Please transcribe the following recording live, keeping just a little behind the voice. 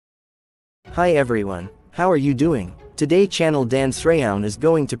Hi everyone, how are you doing? Today channel Dan Sreyoun is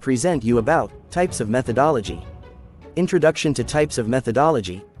going to present you about types of methodology. Introduction to types of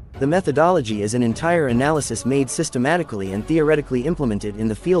methodology. The methodology is an entire analysis made systematically and theoretically implemented in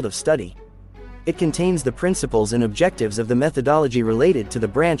the field of study. It contains the principles and objectives of the methodology related to the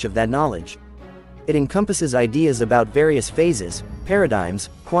branch of that knowledge. It encompasses ideas about various phases, paradigms,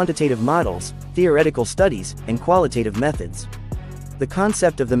 quantitative models, theoretical studies, and qualitative methods. The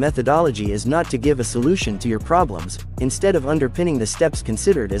concept of the methodology is not to give a solution to your problems, instead of underpinning the steps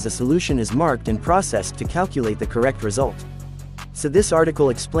considered as a solution is marked and processed to calculate the correct result. So this article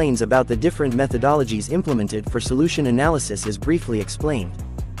explains about the different methodologies implemented for solution analysis is briefly explained.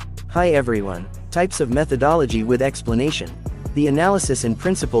 Hi everyone, types of methodology with explanation. The analysis and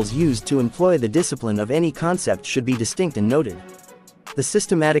principles used to employ the discipline of any concept should be distinct and noted. The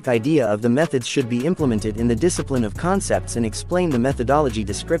systematic idea of the methods should be implemented in the discipline of concepts and explain the methodology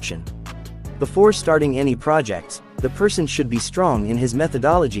description. Before starting any projects, the person should be strong in his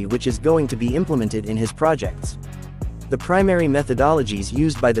methodology which is going to be implemented in his projects. The primary methodologies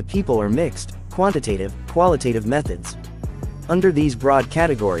used by the people are mixed, quantitative, qualitative methods. Under these broad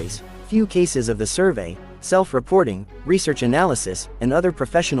categories, few cases of the survey, self-reporting, research analysis, and other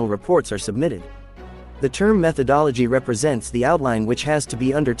professional reports are submitted. The term methodology represents the outline which has to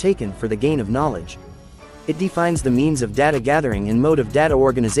be undertaken for the gain of knowledge. It defines the means of data gathering and mode of data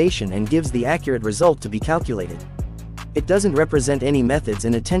organization and gives the accurate result to be calculated. It doesn't represent any methods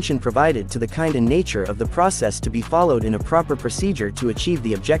and attention provided to the kind and nature of the process to be followed in a proper procedure to achieve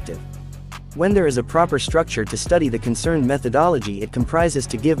the objective. When there is a proper structure to study the concerned methodology, it comprises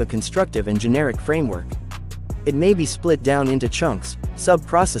to give a constructive and generic framework. It may be split down into chunks,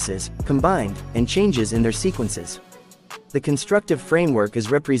 sub-processes, combined, and changes in their sequences. The constructive framework is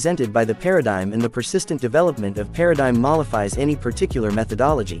represented by the paradigm, and the persistent development of paradigm modifies any particular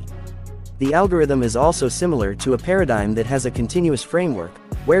methodology. The algorithm is also similar to a paradigm that has a continuous framework,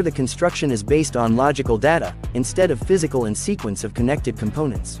 where the construction is based on logical data, instead of physical and sequence of connected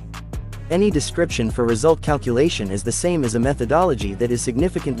components. Any description for result calculation is the same as a methodology that is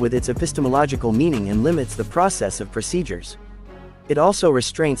significant with its epistemological meaning and limits the process of procedures. It also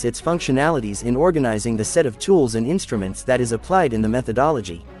restrains its functionalities in organizing the set of tools and instruments that is applied in the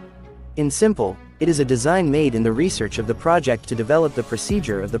methodology. In simple, it is a design made in the research of the project to develop the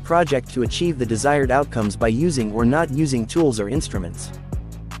procedure of the project to achieve the desired outcomes by using or not using tools or instruments.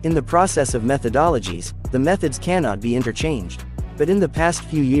 In the process of methodologies, the methods cannot be interchanged. But in the past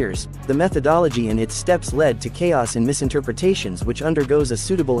few years, the methodology and its steps led to chaos and misinterpretations which undergoes a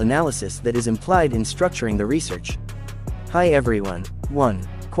suitable analysis that is implied in structuring the research. Hi everyone. 1.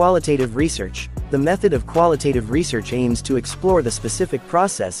 Qualitative research. The method of qualitative research aims to explore the specific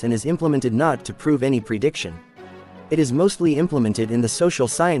process and is implemented not to prove any prediction. It is mostly implemented in the social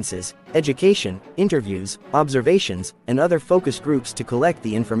sciences, education, interviews, observations, and other focus groups to collect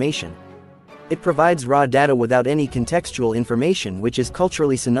the information. It provides raw data without any contextual information, which is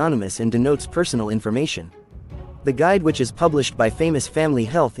culturally synonymous and denotes personal information. The guide, which is published by famous Family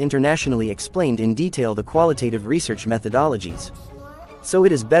Health internationally, explained in detail the qualitative research methodologies. So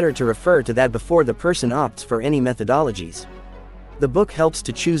it is better to refer to that before the person opts for any methodologies. The book helps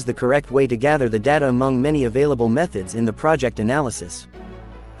to choose the correct way to gather the data among many available methods in the project analysis.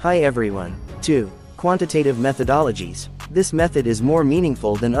 Hi everyone. 2. Quantitative methodologies. This method is more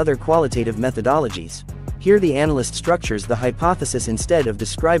meaningful than other qualitative methodologies. Here the analyst structures the hypothesis instead of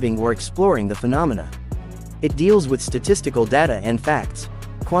describing or exploring the phenomena. It deals with statistical data and facts.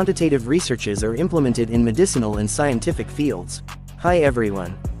 Quantitative researches are implemented in medicinal and scientific fields. Hi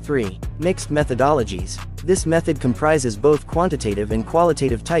everyone. 3. Mixed methodologies. This method comprises both quantitative and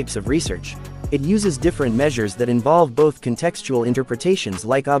qualitative types of research. It uses different measures that involve both contextual interpretations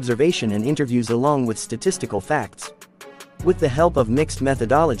like observation and interviews along with statistical facts. With the help of mixed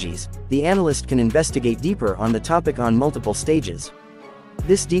methodologies, the analyst can investigate deeper on the topic on multiple stages.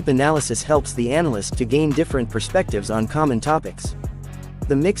 This deep analysis helps the analyst to gain different perspectives on common topics.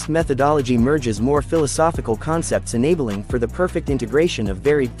 The mixed methodology merges more philosophical concepts, enabling for the perfect integration of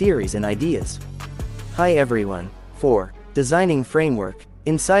varied theories and ideas. Hi everyone. 4. Designing framework.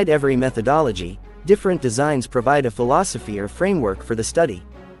 Inside every methodology, different designs provide a philosophy or framework for the study.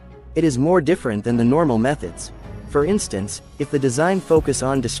 It is more different than the normal methods. For instance, if the design focuses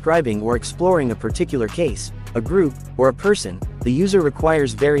on describing or exploring a particular case, a group, or a person, the user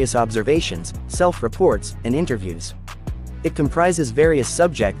requires various observations, self-reports, and interviews. It comprises various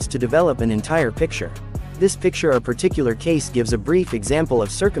subjects to develop an entire picture. This picture or particular case gives a brief example of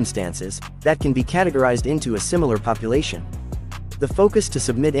circumstances that can be categorized into a similar population. The focus to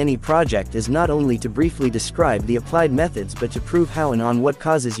submit any project is not only to briefly describe the applied methods but to prove how and on what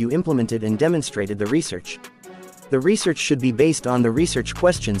causes you implemented and demonstrated the research. The research should be based on the research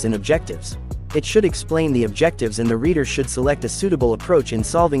questions and objectives. It should explain the objectives and the reader should select a suitable approach in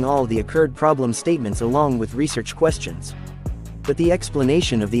solving all the occurred problem statements along with research questions. But the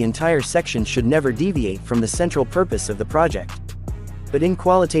explanation of the entire section should never deviate from the central purpose of the project. But in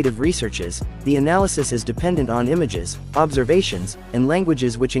qualitative researches, the analysis is dependent on images, observations, and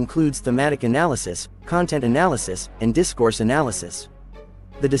languages, which includes thematic analysis, content analysis, and discourse analysis.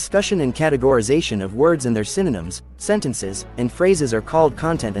 The discussion and categorization of words and their synonyms, sentences, and phrases are called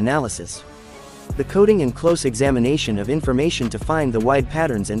content analysis. The coding and close examination of information to find the wide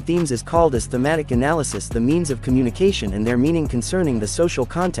patterns and themes is called as thematic analysis. The means of communication and their meaning concerning the social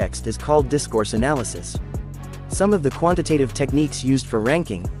context is called discourse analysis. Some of the quantitative techniques used for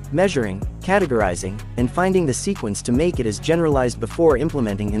ranking, measuring, categorizing, and finding the sequence to make it is generalized before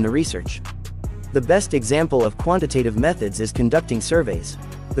implementing in the research. The best example of quantitative methods is conducting surveys.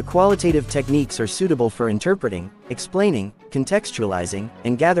 The qualitative techniques are suitable for interpreting, explaining, contextualizing,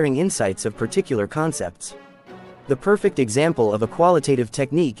 and gathering insights of particular concepts. The perfect example of a qualitative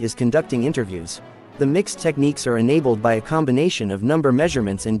technique is conducting interviews. The mixed techniques are enabled by a combination of number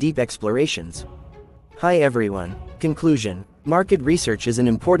measurements and deep explorations. Hi everyone. Conclusion. Market research is an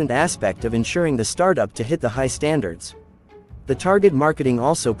important aspect of ensuring the startup to hit the high standards. The target marketing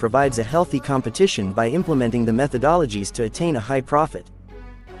also provides a healthy competition by implementing the methodologies to attain a high profit.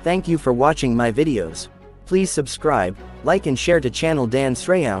 Thank you for watching my videos. Please subscribe, like and share to channel Dan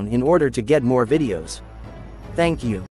Sreyoun in order to get more videos. Thank you.